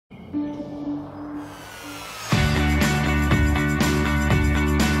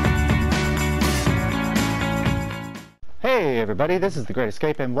everybody, this is The Great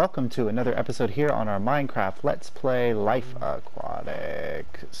Escape and welcome to another episode here on our Minecraft Let's Play Life Aquatic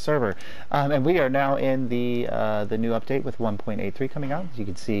server. And we are now in the new update with 1.83 coming out. As you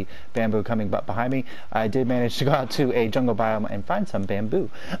can see bamboo coming behind me. I did manage to go out to a jungle biome and find some bamboo.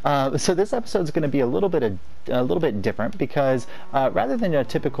 So this episode is going to be a little bit different because rather than a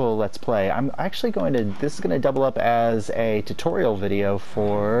typical Let's Play, this is going to double up as a tutorial video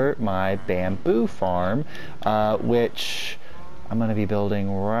for my bamboo farm, which I'm going to be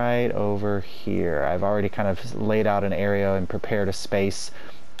building right over here. I've already kind of laid out an area and prepared a space.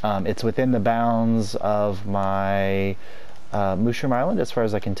 It's within the bounds of my Mushroom Island, as far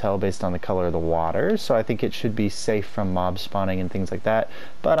as I can tell based on the color of the water, so I think it should be safe from mob spawning and things like that,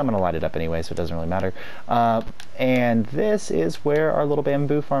 but I'm going to light it up anyway, so it doesn't really matter. And this is where our little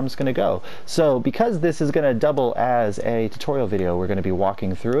bamboo farm is going to go. So because this is going to double as a tutorial video, we're going to be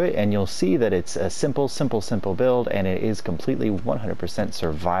walking through it, and you'll see that it's a simple build, and it is completely 100%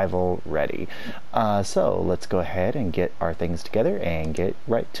 survival ready. So let's go ahead and get our things together and get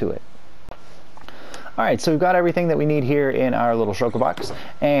right to it. Alright, so we've got everything that we need here in our little shulker box,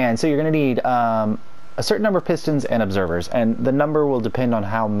 and so you're going to need a certain number of pistons and observers, and the number will depend on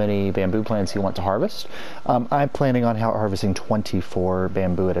how many bamboo plants you want to harvest. I'm planning on harvesting 24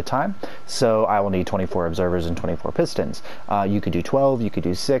 bamboo at a time, so I will need 24 observers and 24 pistons. You could do 12, you could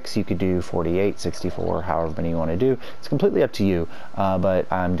do 6, you could do 48, 64, however many you want to do. It's completely up to you,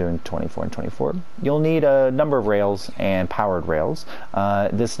 but I'm doing 24 and 24. You'll need a number of rails and powered rails.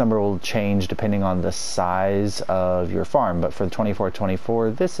 This number will change depending on the size of your farm, but for the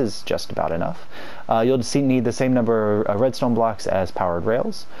 24, this is just about enough. You'll need the same number of redstone blocks as powered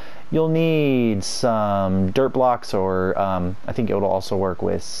rails. You'll need some dirt blocks, or I think it will also work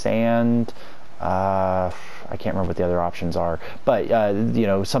with sand. I can't remember what the other options are, but you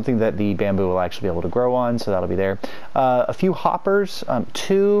know, something that the bamboo will actually be able to grow on, so that'll be there. A few hoppers,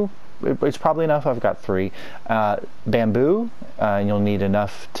 2. It's probably enough. I've got 3. Bamboo, and you'll need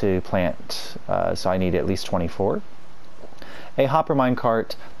enough to plant, so I need at least 24. A hopper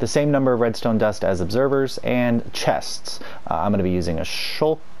minecart, the same number of redstone dust as observers, and chests. I'm going to be using a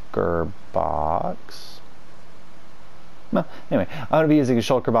shulker box. Well, anyway, I'm going to be using a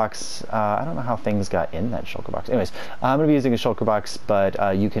shulker box. I don't know how things got in that shulker box. Anyways, I'm going to be using a shulker box,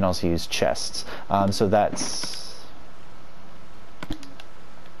 but you can also use chests. So that's...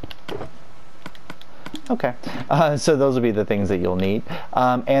 Okay, so those will be the things that you'll need,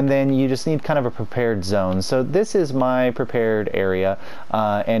 and then you just need kind of a prepared zone. So this is my prepared area,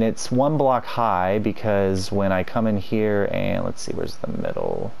 and it's 1 block high, because when I come in here and let's see, where's the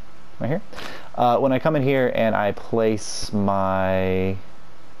middle? Right here. When I come in here and I place my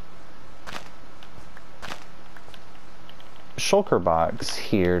shulker box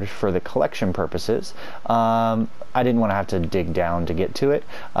here for the collection purposes, I didn't want to have to dig down to get to it,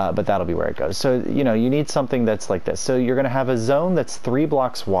 but that'll be where it goes. So, you know, you need something that's like this. So you're going to have a zone that's 3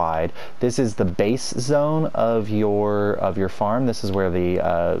 blocks wide. This is the base zone of your farm. This is where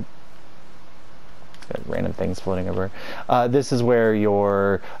the random things floating over. This is where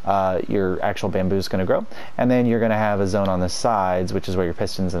your actual bamboo is going to grow, and then you're going to have a zone on the sides, which is where your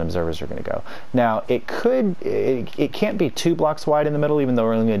pistons and observers are going to go. Now it can't be 2 blocks wide in the middle, even though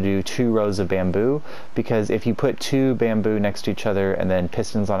we're only going to do 2 rows of bamboo, because if you put 2 bamboo next to each other and then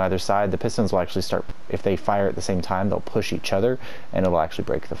pistons on either side, the pistons will actually start, if they fire at the same time, they'll push each other and it'll actually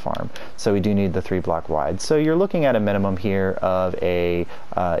break the farm. So we do need the 3 block wide. So you're looking at a minimum here of a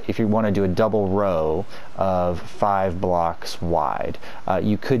if you want to do a double row of 5 blocks wide.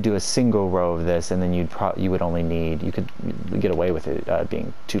 You could do a single row of this, and then you could get away with it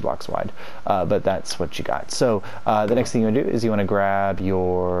being 2 blocks wide, but that's what you got. So the next thing you want to do is you want to grab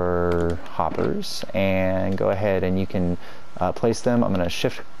your hoppers and go ahead and you can place them. I'm going to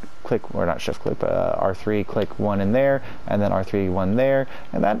shift click, or not shift click, but R3 click 1 in there, and then R3 1 there,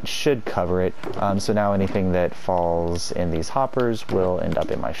 and that should cover it. So now anything that falls in these hoppers will end up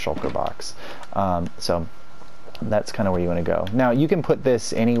in my shulker box. So that's kind of where you want to go. Now you can put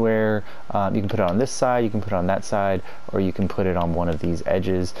this anywhere. You can put it on this side, you can put it on that side, or you can put it on one of these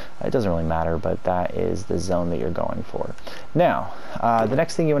edges. It doesn't really matter, but that is the zone that you're going for. Now the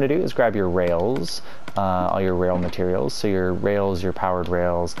next thing you want to do is grab your rails, all your rail materials. So your rails, your powered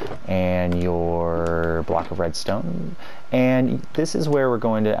rails, and your block of redstone. And this is where we're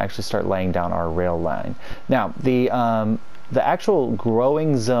going to actually start laying down our rail line. Now the actual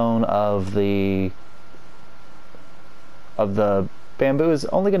growing zone of the bamboo is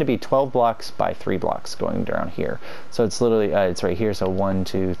only going to be 12 blocks by 3 blocks going down here. So it's literally it's right here. So 1,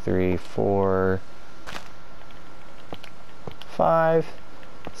 2, 3, 4, 5,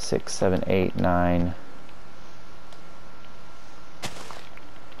 6, 7, 8, 9,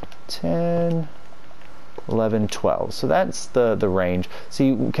 10, 11, 12. So that's the range. So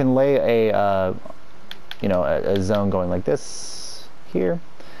you can lay a you know, a zone going like this here,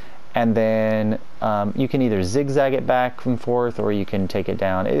 and then you can either zigzag it back and forth, or you can take it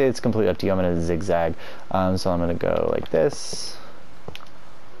down. It's completely up to you. I'm going to zigzag, so I'm going to go like this,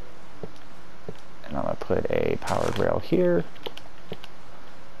 and I'm going to put a powered rail here.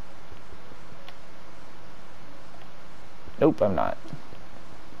 Nope, I'm not.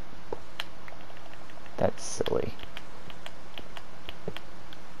 That's silly.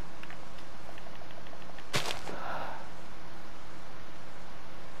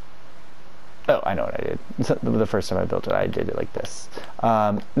 Oh, I know what I did. The first time I built it, I did it like this.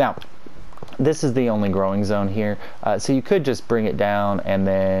 Now, this is the only growing zone here, so you could just bring it down and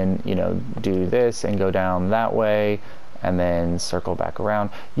then, you know, do this and go down that way and then circle back around.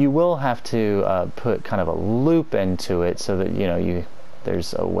 You will have to put kind of a loop into it so that, you know,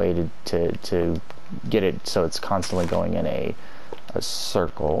 there's a way to get it so it's constantly going in a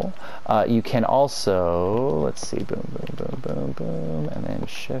circle. You can also, let's see, boom, boom, boom, boom, boom, and then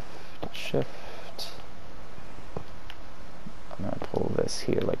shift. I'm going to pull this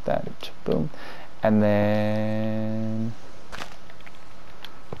here like that, boom, and then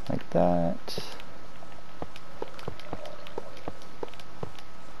like that,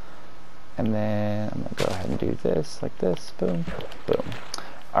 and then I'm going to go ahead and do this like this, boom, boom.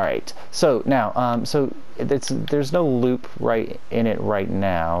 All right, so now, so there's no loop right in it right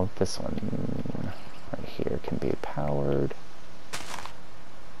now. This one right here can be powered.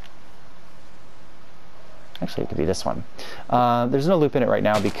 Actually, it could be this one. There's no loop in it right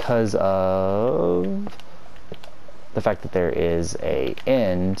now because of the fact that there is a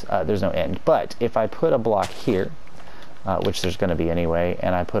end. There's no end. But if I put a block here, which there's going to be anyway,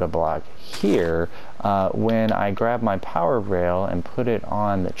 and I put a block here, when I grab my power rail and put it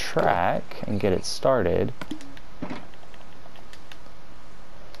on the track and get it started,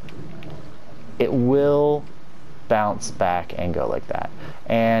 it will bounce back and go like that.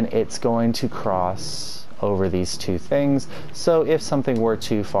 And it's going to cross over these two things. So if something were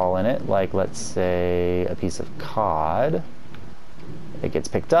to fall in it, like let's say a piece of cod, it gets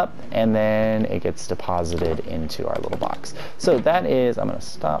picked up and then it gets deposited into our little box. So that is, I'm going to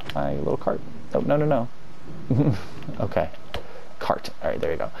stop my little cart. Oh, no, no, no. Okay, cart. All right, there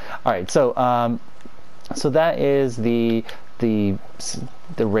you go. All right, so so that is the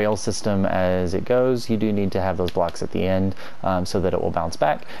rail system as it goes. You do need to have those blocks at the end so that it will bounce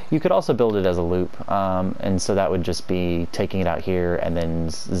back. You could also build it as a loop, and so that would just be taking it out here and then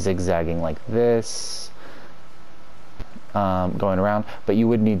zigzagging like this, going around, but you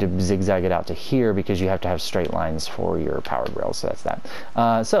would need to zigzag it out to here because you have to have straight lines for your powered rails, so that's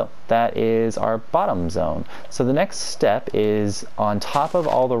that. So that is our bottom zone. So the next step is on top of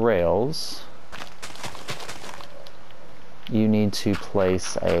all the rails, you need to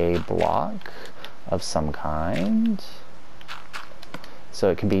place a block of some kind. So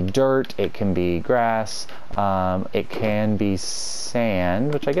it can be dirt, it can be grass, it can be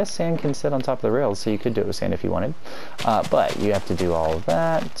sand, which I guess sand can sit on top of the rails, so you could do it with sand if you wanted. But you have to do all of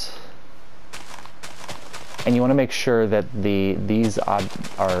that. And you want to make sure that these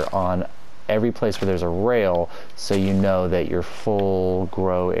are on every place where there's a rail, so you know that your full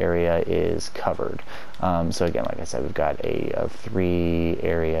grow area is covered. So again, like I said, we've got a 3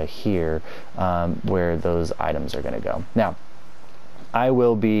 area here where those items are going to go. Now, I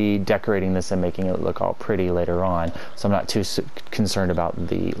will be decorating this and making it look all pretty later on, so I'm not too concerned about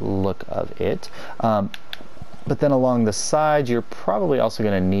the look of it. But then along the sides, you're probably also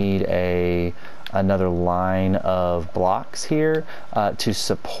going to need another line of blocks here to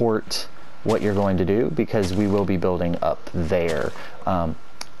support what you're going to do, because we will be building up there.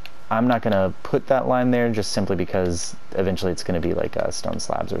 I'm not going to put that line there just simply because eventually it's going to be like stone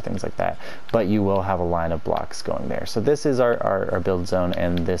slabs or things like that, but you will have a line of blocks going there. So this is our build zone,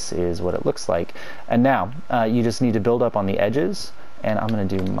 and this is what it looks like. And now you just need to build up on the edges, and I'm going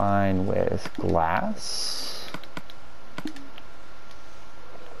to do mine with glass.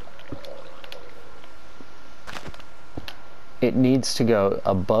 It needs to go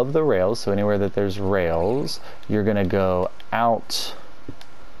above the rails, so anywhere that there's rails, you're going to go out.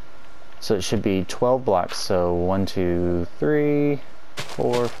 So it should be 12 blocks. So 1, 2, 3,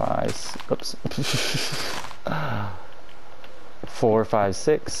 4, 5, oops. 4, 5,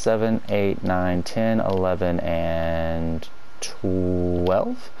 6, 7, 8, 9, 10, 11, and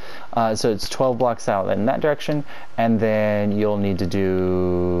 12. So it's 12 blocks out in that direction, and then you'll need to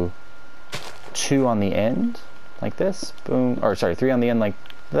do 2 on the end, like this, boom, or sorry, 3 on the end like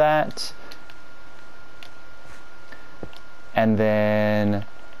that, and then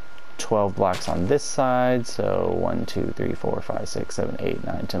 12 blocks on this side, so 1, 2, 3, 4, 5, 6, 7, 8,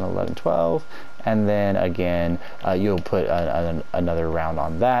 9, 10, 11, 12, and then again you'll put another round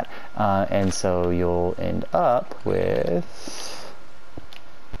on that, and so you'll end up with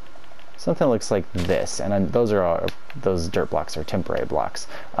something that looks like this, and those dirt blocks are temporary blocks,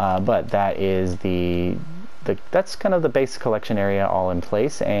 but that is that's kind of the base collection area all in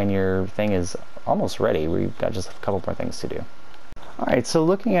place, and your thing is almost ready. We've got just a couple more things to do. Alright, so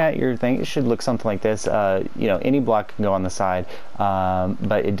looking at your thing, it should look something like this. You know, any block can go on the side,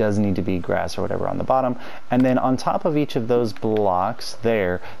 but it does need to be grass or whatever on the bottom. And then on top of each of those blocks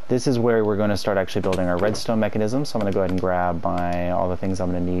there, this is where we're going to start actually building our redstone mechanism. So I'm going to go ahead and grab all the things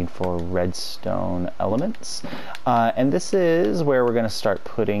I'm going to need for redstone elements. And this is where we're going to start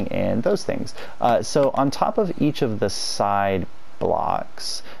putting in those things. So on top of each of the side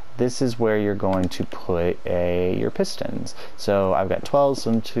blocks, this is where you're going to put your pistons. So I've got 12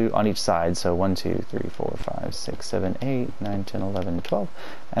 on each side, so 1, 2, 3, 4, 5, 6, 7, 8, 9, 10, 11, 12,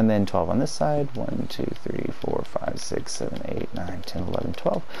 and then 12 on this side, 1, 2, 3, 4, 5, 6, 7, 8, 9, 10, 11,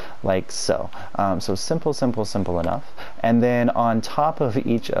 12, like so. So simple, simple, simple enough. And then on top of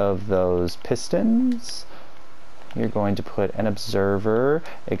each of those pistons, you're going to put an observer,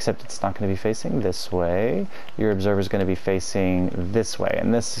 except it's not going to be facing this way. Your observer is going to be facing this way,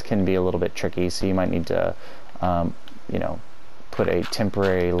 and this can be a little bit tricky, so you might need to you know, put a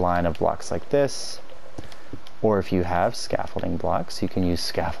temporary line of blocks like this, or if you have scaffolding blocks, you can use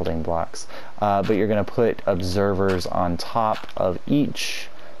scaffolding blocks, but you're going to put observers on top of each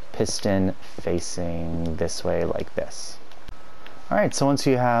piston facing this way like this. Alright, so once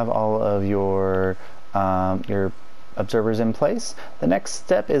you have all of your observers in place, the next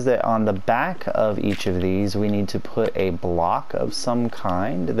step is that on the back of each of these we need to put a block of some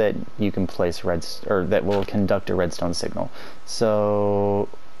kind that you can place that will conduct a redstone signal. So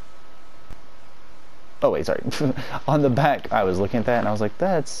oh wait, sorry. On the back, I was looking at that and I was like,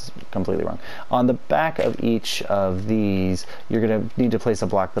 that's completely wrong. On the back of each of these, you're going to need to place a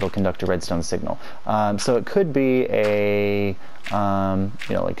block that'll conduct a redstone signal. So it could be you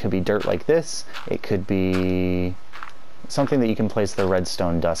know, it could be dirt like this. It could be something that you can place the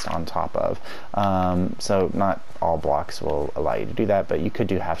redstone dust on top of. So not all blocks will allow you to do that, but you could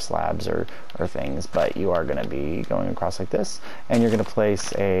do half slabs or things, but you are going to be going across like this, and you're going to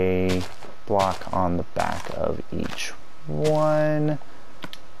place a block on the back of each one,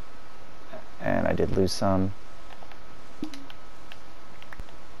 and I did lose some,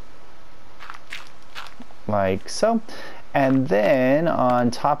 like so. And then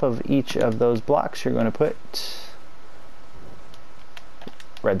on top of each of those blocks you're going to put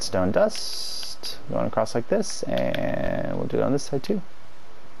redstone dust going across like this, and we'll do it on this side too,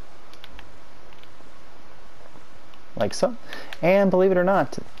 like so. And believe it or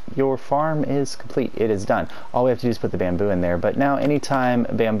not, your farm is complete. It is done. All we have to do is put the bamboo in there, but now anytime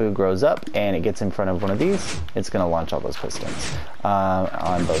bamboo grows up and it gets in front of one of these, it's going to launch all those pistons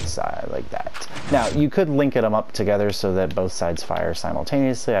on both sides like that. Now you could link them up together so that both sides fire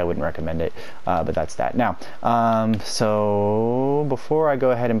simultaneously. I wouldn't recommend it, but that's that. Now so before I go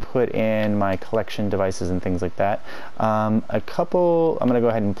ahead and put in my collection devices and things like that, I'm going to go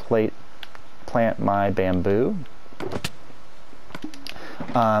ahead and plant my bamboo.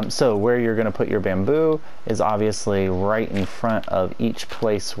 So where you're going to put your bamboo is obviously right in front of each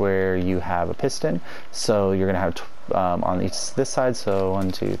place where you have a piston. So you're going to have on this side, so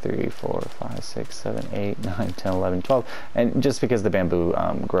 1, 2, 3, 4, 5, 6, 7, 8, 9, 10, 11, 12. And just because the bamboo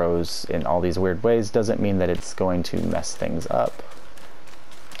grows in all these weird ways doesn't mean that it's going to mess things up,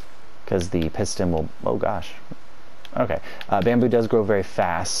 because the piston will, oh gosh. Okay, bamboo does grow very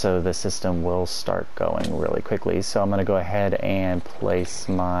fast, so the system will start going really quickly. So I'm going to go ahead and place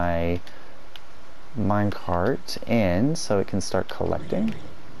my minecart in so it can start collecting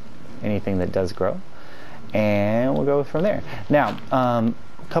anything that does grow, and we'll go from there. Now, a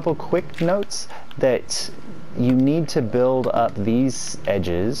couple quick notes that you need to build up these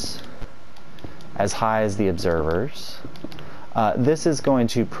edges as high as the observers. This is going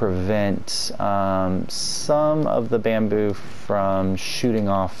to prevent some of the bamboo from shooting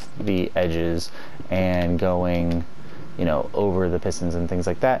off the edges and going, you know, over the pistons and things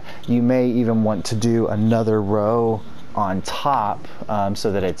like that. You may even want to do another row on top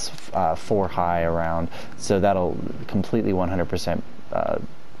so that it's 4 high around, so that'll completely 100%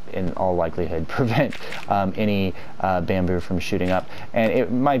 in all likelihood prevent any bamboo from shooting up. And it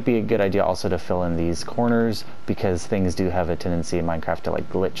might be a good idea also to fill in these corners, because things do have a tendency in Minecraft to like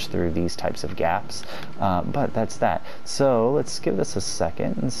glitch through these types of gaps. But that's that. So let's give this a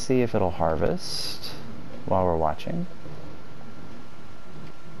second and see if it'll harvest while we're watching.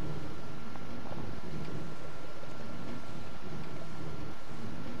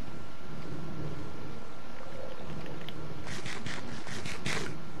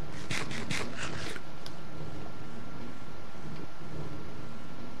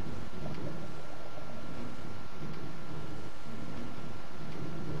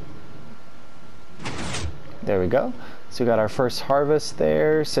 There we go. So we got our first harvest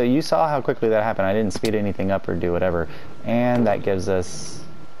there. So you saw how quickly that happened. I didn't speed anything up or do whatever. And that gives us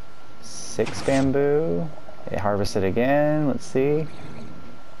 6 bamboo. Harvest it again. Let's see.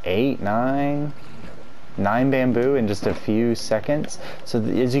 8, 9. 9 bamboo in just a few seconds. So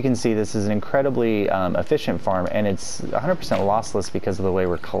as you can see, this is an incredibly efficient farm, and it's 100% lossless because of the way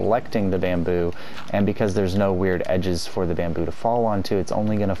we're collecting the bamboo, and because there's no weird edges for the bamboo to fall onto. It's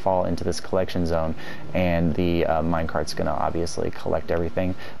only going to fall into this collection zone, and the minecart's going to obviously collect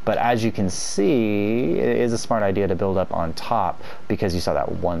everything. But as you can see, it is a smart idea to build up on top, because you saw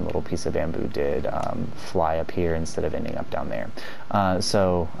that one little piece of bamboo did fly up here instead of ending up down there.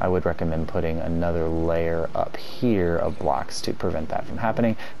 So I would recommend putting another layer up here of blocks to prevent that from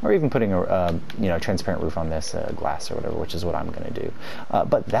happening, or even putting a transparent roof on this, glass or whatever, which is what I'm going to do.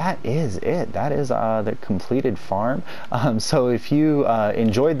 But that is it. That is the completed farm. So if you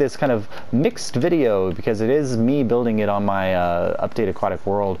enjoyed this kind of mixed video, because it is me building it on my Update Aquatic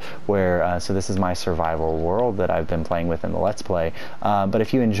world, where so this is my survival world that I've been playing with in the Let's Play. But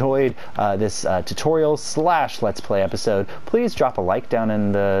if you enjoyed this tutorial / Let's Play episode, please drop a like down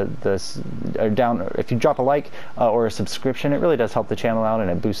in if you drop a like or a subscription. It really does help the channel out, and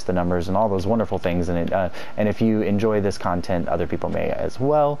it boosts the numbers and all those wonderful things. And if you enjoy this content, other people may as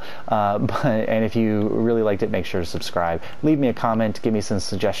well. And if you really liked it, make sure to subscribe. Leave me a comment. Give me some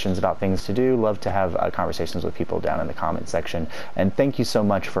suggestions about things to do. Love to have conversations with people down in the comment section. And thank you so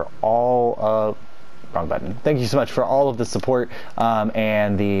much for all of wrong button. Thank you so much for all of the support,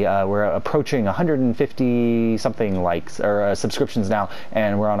 and we're approaching 150 something likes or subscriptions now,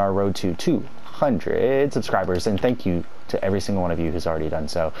 and we're on our road to 200 subscribers, and thank you to every single one of you who's already done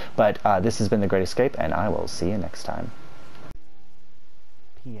so. But this has been The Great Escape, and I will see you next time.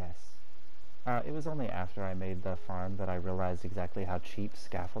 P.S. It was only after I made the farm that I realized exactly how cheap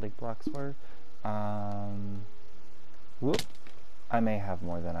scaffolding blocks were. Whoop. I may have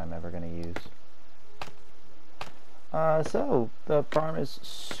more than I'm ever going to use. So the farm is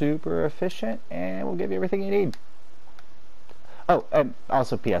super efficient, and will give you everything you need. Oh, and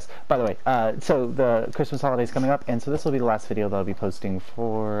also P.S. By the way, so the Christmas holiday is coming up, and so this will be the last video that I'll be posting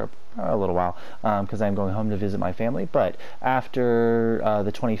for a little while, because I'm going home to visit my family. But after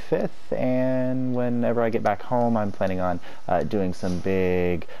the 25th, and whenever I get back home, I'm planning on doing some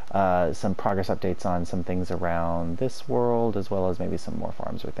some progress updates on some things around this world, as well as maybe some more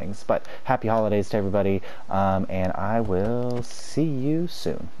farms or things. But happy holidays to everybody, and I will see you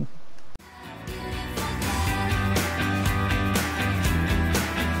soon.